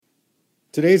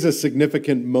Today's a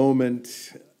significant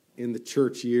moment in the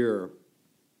church year.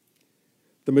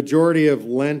 The majority of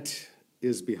Lent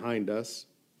is behind us.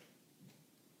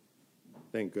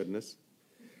 Thank goodness.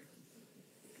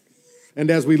 And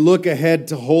as we look ahead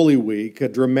to Holy Week, a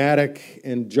dramatic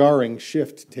and jarring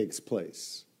shift takes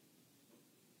place.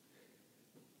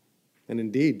 And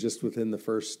indeed, just within the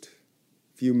first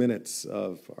few minutes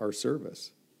of our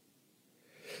service.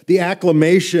 The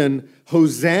acclamation,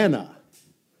 Hosanna,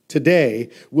 today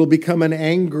will become an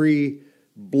angry,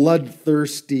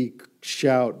 bloodthirsty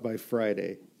shout by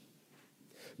Friday.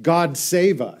 God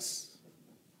save us.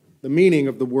 The meaning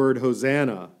of the word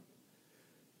Hosanna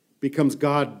becomes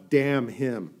God damn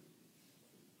him.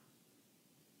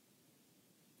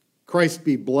 Christ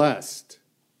be blessed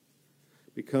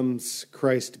becomes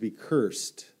Christ be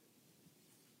cursed.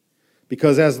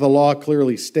 Because as the law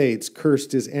clearly states,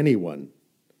 cursed is anyone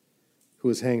who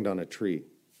is hanged on a tree.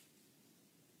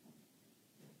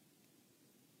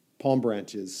 Palm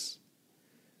branches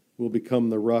will become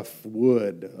the rough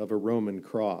wood of a Roman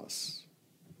cross.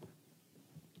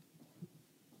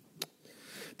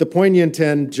 The poignant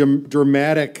and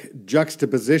dramatic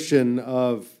juxtaposition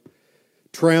of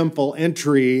triumphal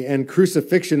entry and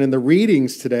crucifixion in the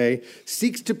readings today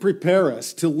seeks to prepare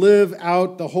us to live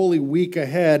out the Holy Week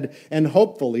ahead and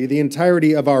hopefully the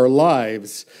entirety of our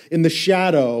lives in the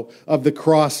shadow of the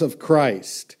cross of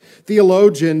Christ.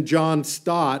 Theologian John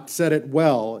Stott said it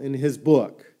well in his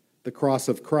book, The Cross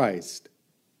of Christ.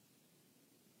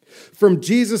 From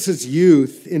Jesus'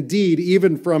 youth, indeed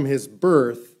even from his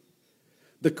birth,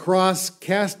 the cross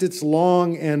cast its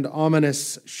long and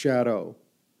ominous shadow.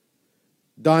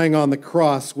 Dying on the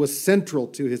cross was central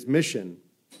to his mission.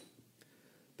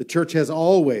 The church has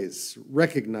always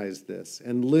recognized this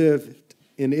and lived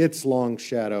in its long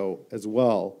shadow as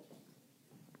well.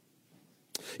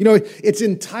 You know, it's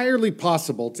entirely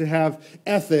possible to have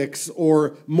ethics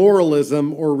or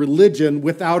moralism or religion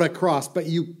without a cross, but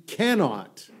you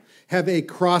cannot have a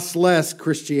crossless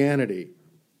Christianity.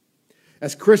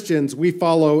 As Christians, we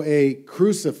follow a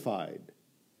crucified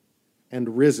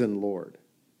and risen Lord.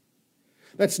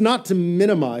 That's not to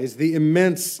minimize the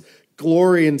immense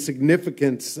glory and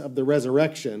significance of the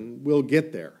resurrection. We'll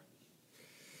get there.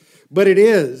 But it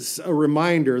is a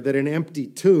reminder that an empty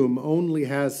tomb only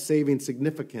has saving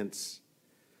significance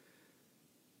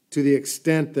to the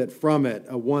extent that from it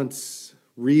a once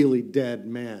really dead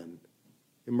man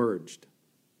emerged.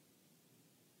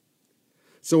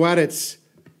 So at its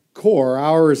core,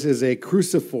 ours is a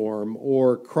cruciform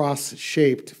or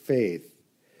cross-shaped faith,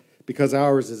 because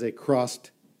ours is a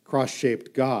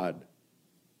cross-shaped God.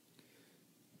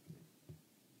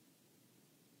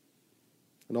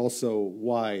 And also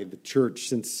why the church,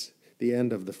 since the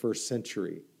end of the first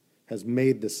century, has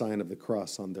made the sign of the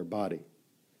cross on their body.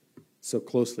 So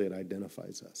closely it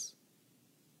identifies us.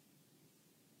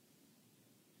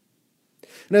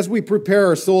 And as we prepare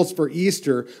our souls for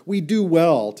Easter, we do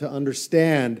well to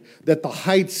understand that the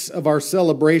heights of our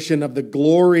celebration of the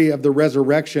glory of the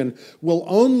resurrection will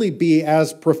only be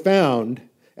as profound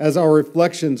as our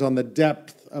reflections on the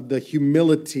depth of the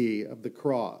humility of the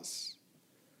cross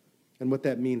and what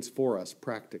that means for us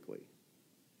practically.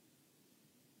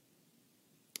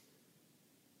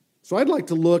 So I'd like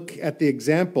to look at the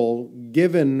example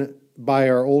given by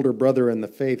our older brother in the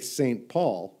faith, St.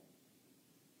 Paul,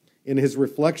 in his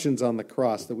reflections on the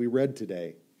cross that we read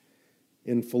today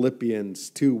in Philippians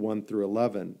 2, 1 through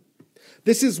 11.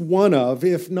 This is one of,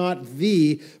 if not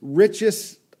the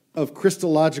richest of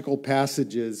Christological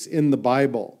passages in the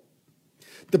Bible.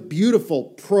 The beautiful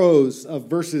prose of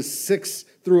verses 6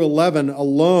 through 11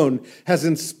 alone has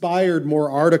inspired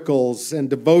more articles and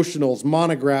devotionals,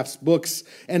 monographs, books,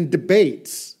 and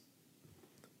debates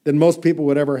than most people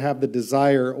would ever have the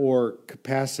desire or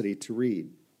capacity to read.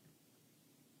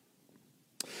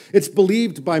 It's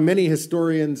believed by many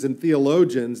historians and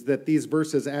theologians that these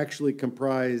verses actually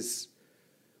comprise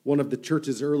one of the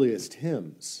church's earliest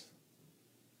hymns.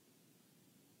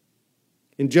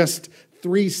 In just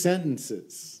 3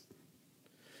 sentences,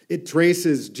 it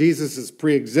traces Jesus'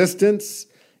 preexistence,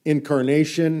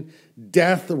 incarnation,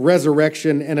 death,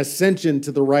 resurrection, and ascension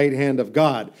to the right hand of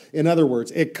God. In other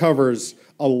words, it covers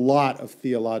a lot of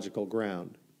theological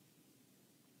ground.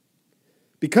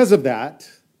 Because of that,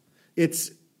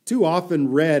 it's too often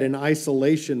read in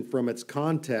isolation from its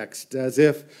context, as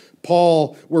if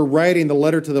Paul were writing the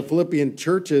letter to the Philippian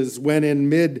churches when in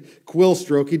mid-quill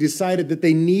stroke he decided that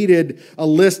they needed a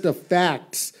list of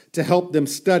facts to help them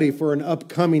study for an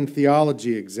upcoming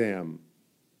theology exam.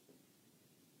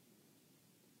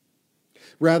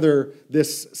 Rather,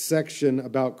 this section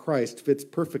about Christ fits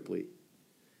perfectly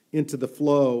into the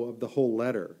flow of the whole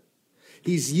letter.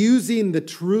 He's using the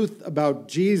truth about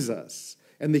Jesus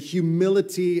and the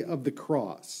humility of the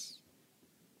cross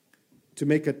to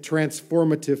make a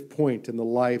transformative point in the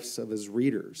lives of his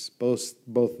readers,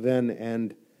 both then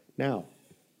and now.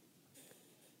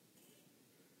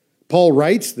 Paul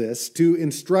writes this to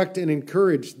instruct and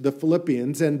encourage the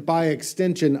Philippians, and by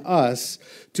extension us,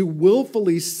 to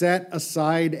willfully set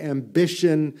aside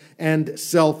ambition and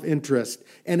self-interest,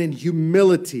 and in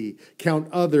humility count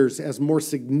others as more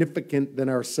significant than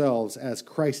ourselves, as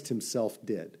Christ himself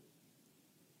did.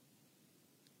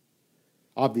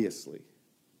 Obviously,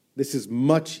 this is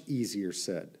much easier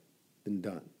said than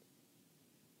done.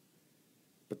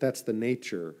 But that's the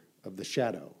nature of the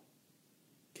shadow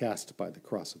cast by the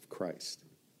cross of Christ.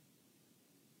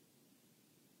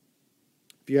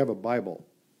 If you have a Bible,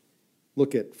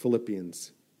 look at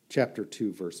Philippians chapter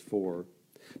 2, verse 4.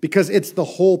 Because it's the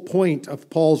whole point of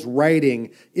Paul's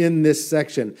writing in this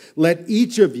section. Let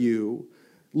each of you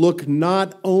look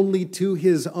not only to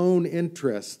his own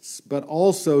interests, but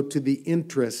also to the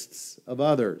interests of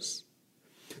others.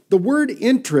 The word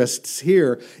interests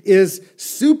here is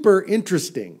super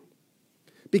interesting,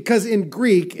 because in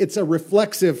Greek, it's a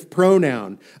reflexive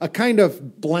pronoun, a kind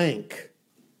of blank.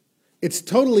 It's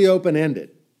totally open-ended,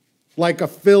 like a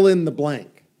fill in the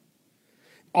blank.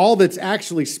 All that's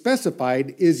actually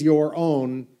specified is your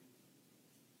own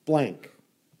blank,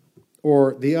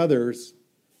 or the other's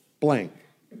blank.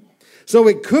 So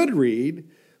it could read,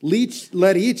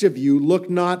 let each of you look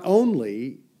not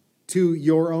only to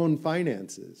your own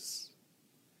finances,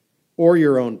 or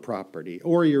your own property,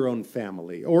 or your own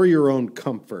family, or your own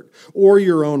comfort, or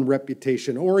your own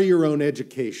reputation, or your own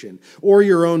education, or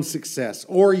your own success,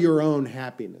 or your own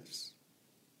happiness.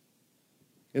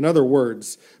 In other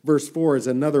words, verse 4 is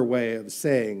another way of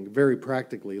saying, very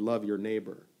practically, love your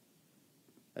neighbor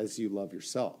as you love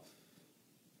yourself.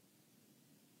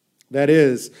 That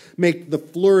is, make the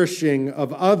flourishing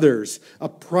of others a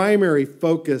primary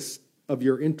focus of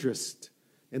your interest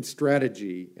and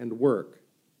strategy and work.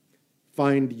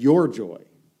 Find your joy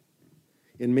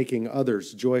in making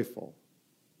others joyful.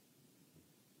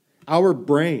 Our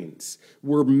brains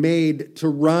were made to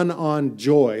run on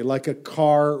joy like a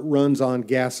car runs on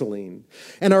gasoline.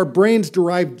 And our brains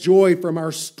derive joy from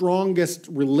our strongest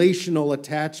relational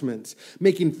attachments,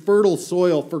 making fertile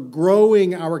soil for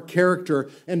growing our character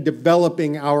and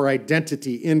developing our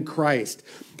identity in Christ.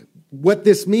 What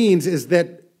this means is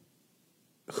that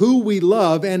who we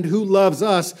love and who loves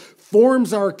us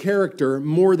forms our character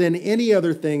more than any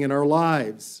other thing in our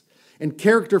lives. And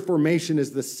character formation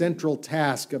is the central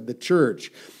task of the church.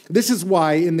 This is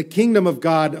why in the kingdom of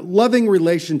God, loving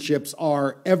relationships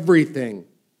are everything.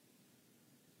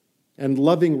 And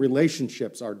loving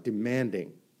relationships are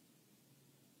demanding.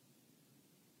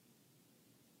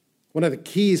 One of the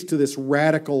keys to this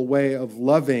radical way of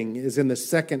loving is in the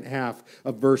second half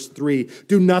of verse 3.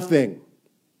 Do nothing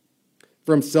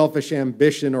from selfish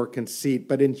ambition or conceit,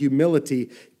 but in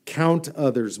humility count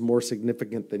others more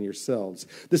significant than yourselves.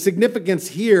 The significance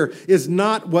here is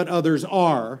not what others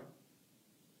are,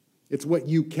 it's what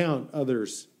you count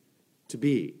others to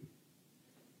be.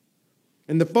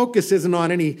 And the focus isn't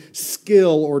on any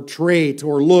skill or trait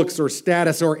or looks or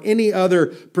status or any other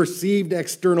perceived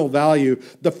external value.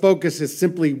 The focus is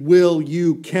simply, will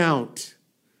you count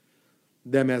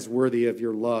them as worthy of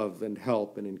your love and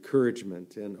help and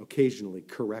encouragement and occasionally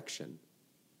correction?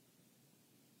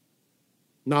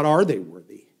 Not are they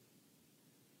worthy,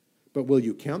 but will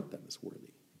you count them as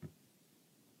worthy?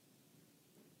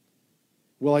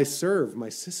 Will I serve my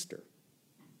sister?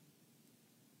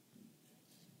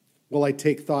 Will I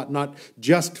take thought not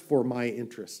just for my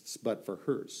interests, but for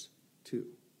hers too?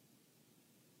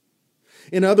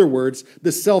 In other words,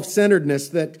 the self-centeredness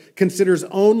that considers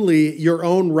only your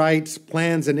own rights,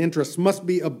 plans, and interests must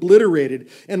be obliterated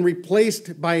and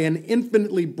replaced by an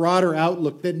infinitely broader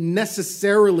outlook that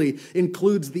necessarily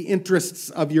includes the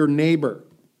interests of your neighbor.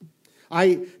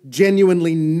 I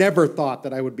genuinely never thought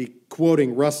that I would be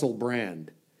quoting Russell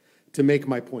Brand to make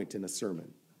my point in a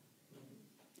sermon,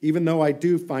 even though I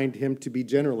do find him to be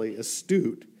generally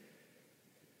astute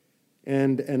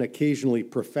and an occasionally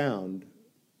profound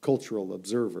cultural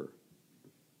observer.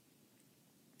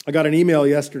 I got an email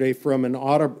yesterday from an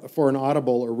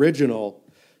Audible original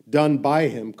done by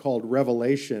him called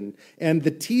Revelation, and the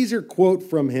teaser quote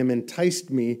from him enticed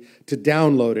me to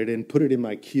download it and put it in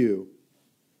my queue.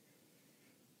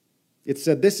 It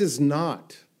said, "This is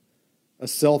not a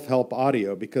self-help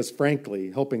audio because,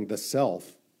 frankly, helping the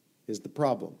self is the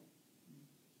problem.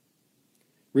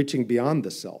 Reaching beyond the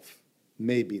self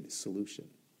may be the solution."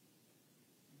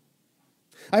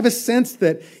 I have a sense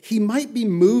that he might be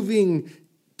moving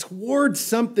towards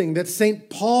something that St.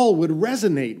 Paul would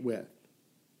resonate with.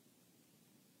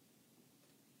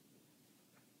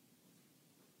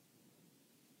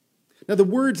 Now, the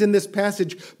words in this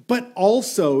passage, but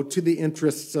also to the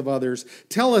interests of others,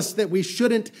 tell us that we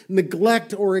shouldn't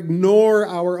neglect or ignore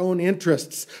our own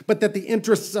interests, but that the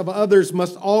interests of others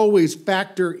must always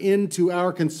factor into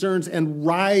our concerns and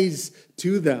rise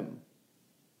to them.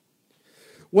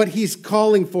 What he's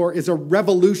calling for is a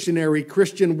revolutionary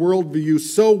Christian worldview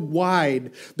so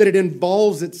wide that it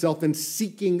involves itself in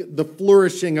seeking the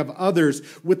flourishing of others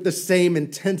with the same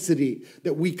intensity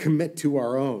that we commit to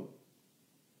our own.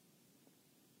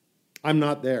 I'm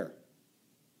not there.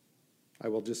 I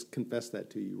will just confess that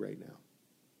to you right now.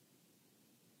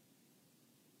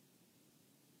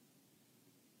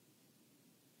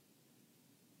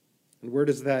 And where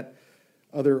does that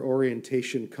other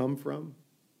orientation come from?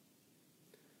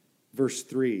 Verse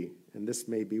 3, and this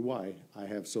may be why I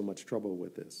have so much trouble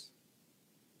with this.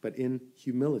 But in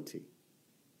humility,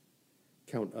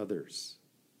 count others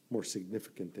more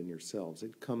significant than yourselves.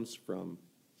 It comes from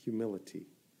humility,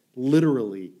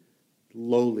 literally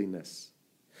lowliness.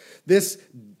 This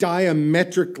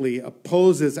diametrically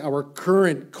opposes our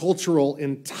current cultural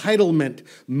entitlement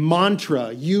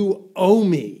mantra, you owe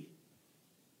me.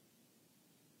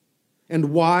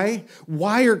 And why?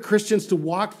 Why are Christians to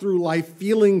walk through life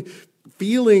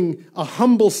feeling a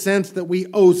humble sense that we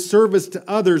owe service to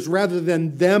others rather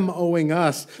than them owing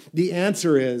us? The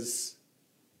answer is,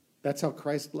 that's how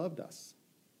Christ loved us.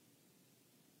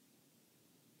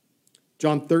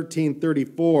 John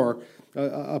 13:34,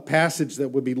 a passage that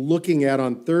we'll be looking at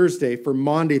on Thursday, for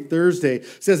Maundy Thursday,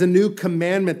 says, a new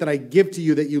commandment that I give to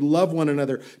you, that you love one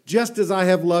another. Just as I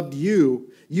have loved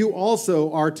you, you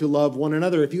also are to love one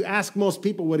another. If you ask most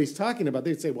people what he's talking about,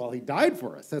 they'd say, well, he died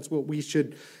for us. That's what we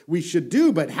should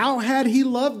do. But how had he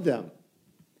loved them?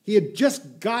 He had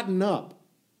just gotten up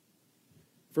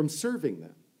from serving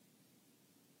them,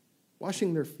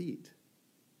 washing their feet.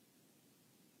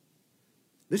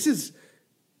 This is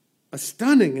a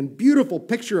stunning and beautiful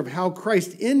picture of how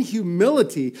Christ, in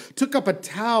humility, took up a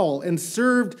towel and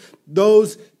served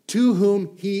those to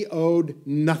whom he owed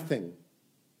nothing.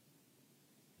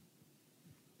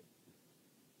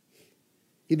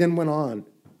 He then went on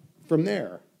from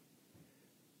there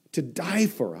to die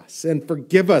for us and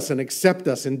forgive us and accept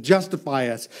us and justify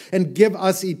us and give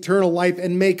us eternal life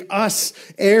and make us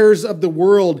heirs of the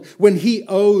world when he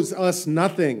owes us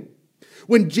nothing.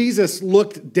 When Jesus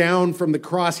looked down from the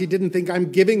cross, he didn't think,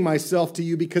 I'm giving myself to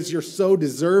you because you're so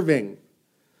deserving.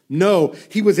 No,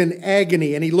 he was in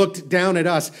agony, and he looked down at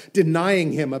us,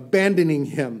 denying him, abandoning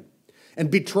him, and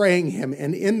betraying him.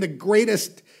 And in the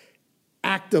greatest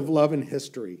act of love in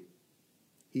history,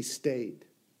 he stayed.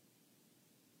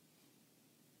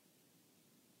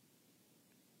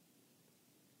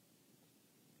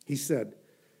 He said,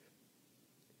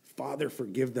 Father,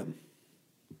 forgive them.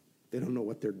 They don't know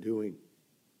what they're doing.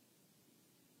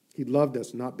 He loved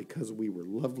us not because we were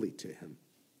lovely to him,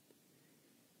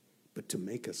 but to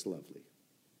make us lovely.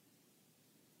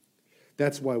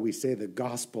 That's why we say the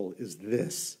gospel is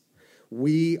this.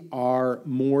 We are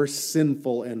more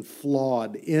sinful and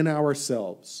flawed in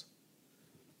ourselves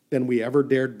than we ever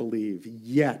dared believe.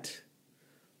 Yet,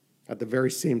 at the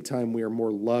very same time, we are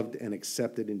more loved and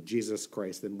accepted in Jesus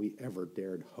Christ than we ever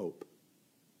dared hope.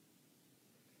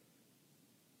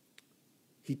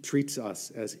 He treats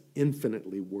us as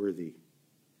infinitely worthy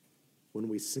when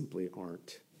we simply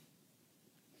aren't.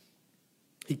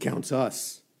 He counts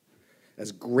us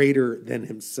as greater than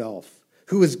himself.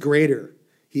 Who is greater?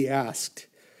 He asked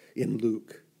in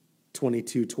Luke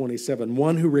 22:27.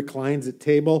 One who reclines at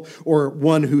table or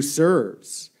one who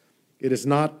serves? It is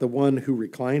not the one who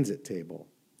reclines at table.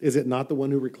 Is it not the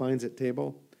one who reclines at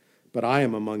table? But I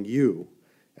am among you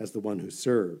as the one who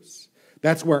serves.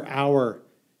 That's where our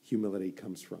humility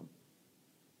comes from,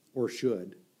 or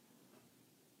should.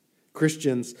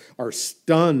 Christians are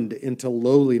stunned into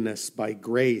lowliness by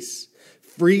grace.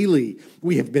 Freely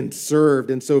we have been served,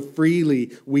 and so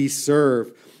freely we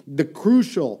serve. The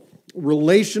crucial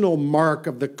relational mark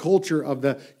of the culture of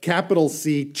the capital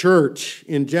C church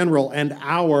in general and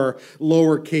our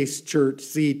lowercase church,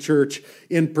 C church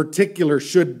in particular,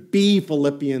 should be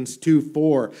Philippians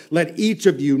 2:4. Let each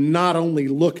of you not only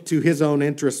look to his own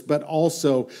interests, but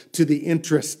also to the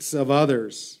interests of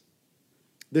others.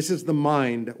 This is the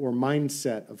mind or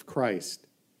mindset of Christ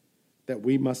that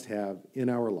we must have in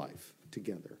our life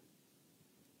together.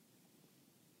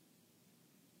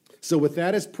 So with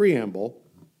that as preamble,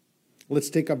 let's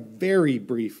take a very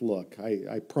brief look,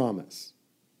 I promise,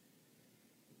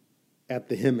 at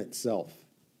the hymn itself,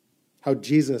 how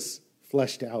Jesus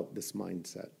fleshed out this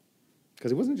mindset. Because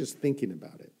he wasn't just thinking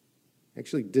about it. He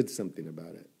actually did something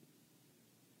about it.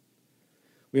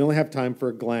 We only have time for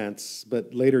a glance,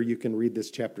 but later you can read this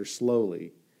chapter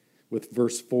slowly with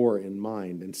verse 4 in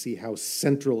mind and see how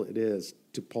central it is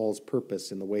to Paul's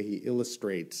purpose in the way he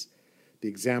illustrates the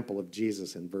example of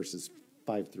Jesus in verses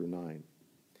 5 through 9.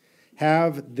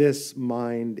 Have this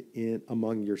mind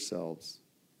among yourselves.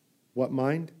 What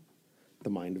mind?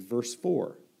 The mind of verse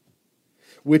 4.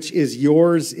 Which is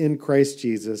yours in Christ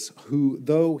Jesus, who,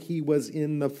 though he was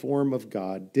in the form of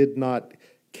God, did not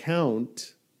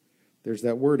count, there's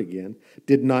that word again,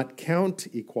 did not count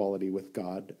equality with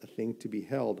God a thing to be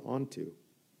held onto,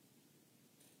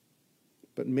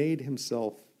 but made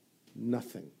himself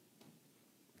nothing,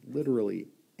 literally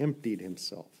emptied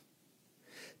himself,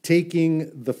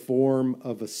 taking the form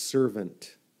of a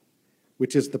servant,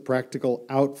 which is the practical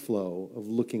outflow of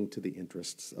looking to the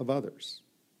interests of others.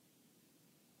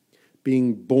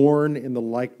 Being born in the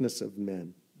likeness of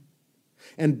men,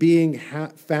 and being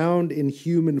found in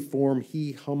human form,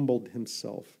 he humbled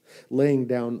himself, laying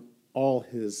down all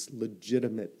his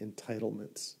legitimate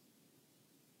entitlements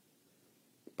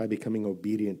by becoming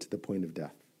obedient to the point of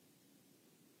death,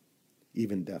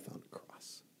 even death on a cross.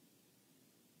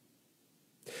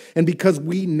 And because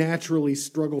we naturally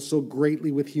struggle so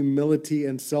greatly with humility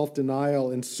and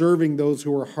self-denial and serving those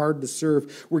who are hard to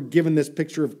serve, we're given this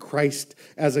picture of Christ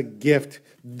as a gift.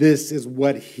 This is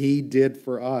what he did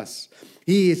for us.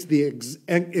 He is the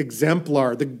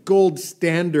exemplar, the gold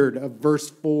standard of verse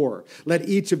 4. Let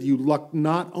each of you look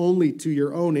not only to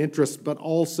your own interests, but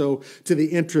also to the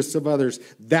interests of others.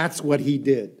 That's what he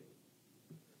did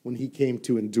when he came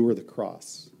to endure the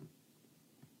cross.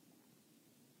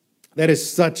 That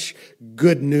is such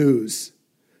good news.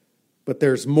 But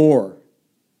there's more.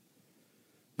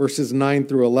 Verses 9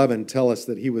 through 11 tell us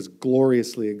that he was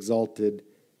gloriously exalted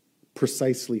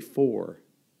precisely for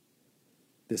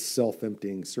this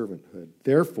self-emptying servanthood.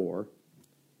 Therefore,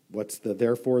 what's the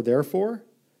therefore?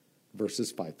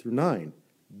 Verses 5 through 9.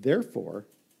 Therefore,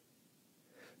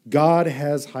 God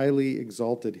has highly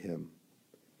exalted him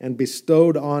and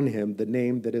bestowed on him the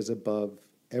name that is above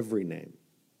every name,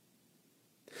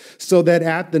 so that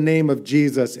at the name of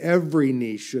Jesus every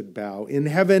knee should bow, in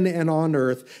heaven and on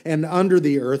earth and under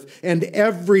the earth, and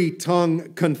every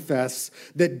tongue confess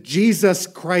that Jesus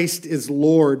Christ is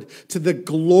Lord, to the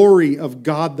glory of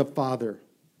God the Father.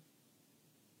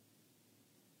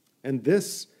 And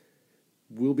this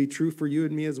will be true for you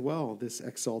and me as well, this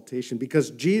exaltation,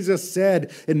 because Jesus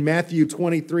said in Matthew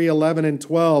 23:11 and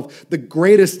 12, the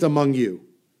greatest among you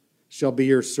shall be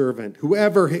your servant.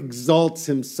 Whoever exalts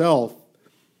himself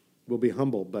will be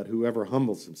humbled, but whoever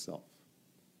humbles himself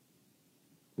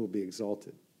will be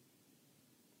exalted.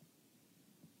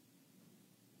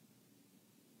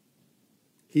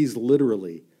 He's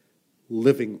literally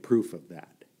living proof of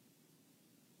that.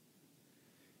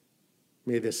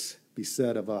 May this be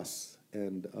said of us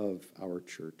and of our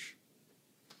church.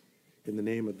 In the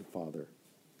name of the Father,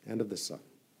 and of the Son,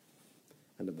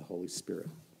 and of the Holy Spirit.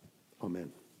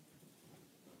 Amen.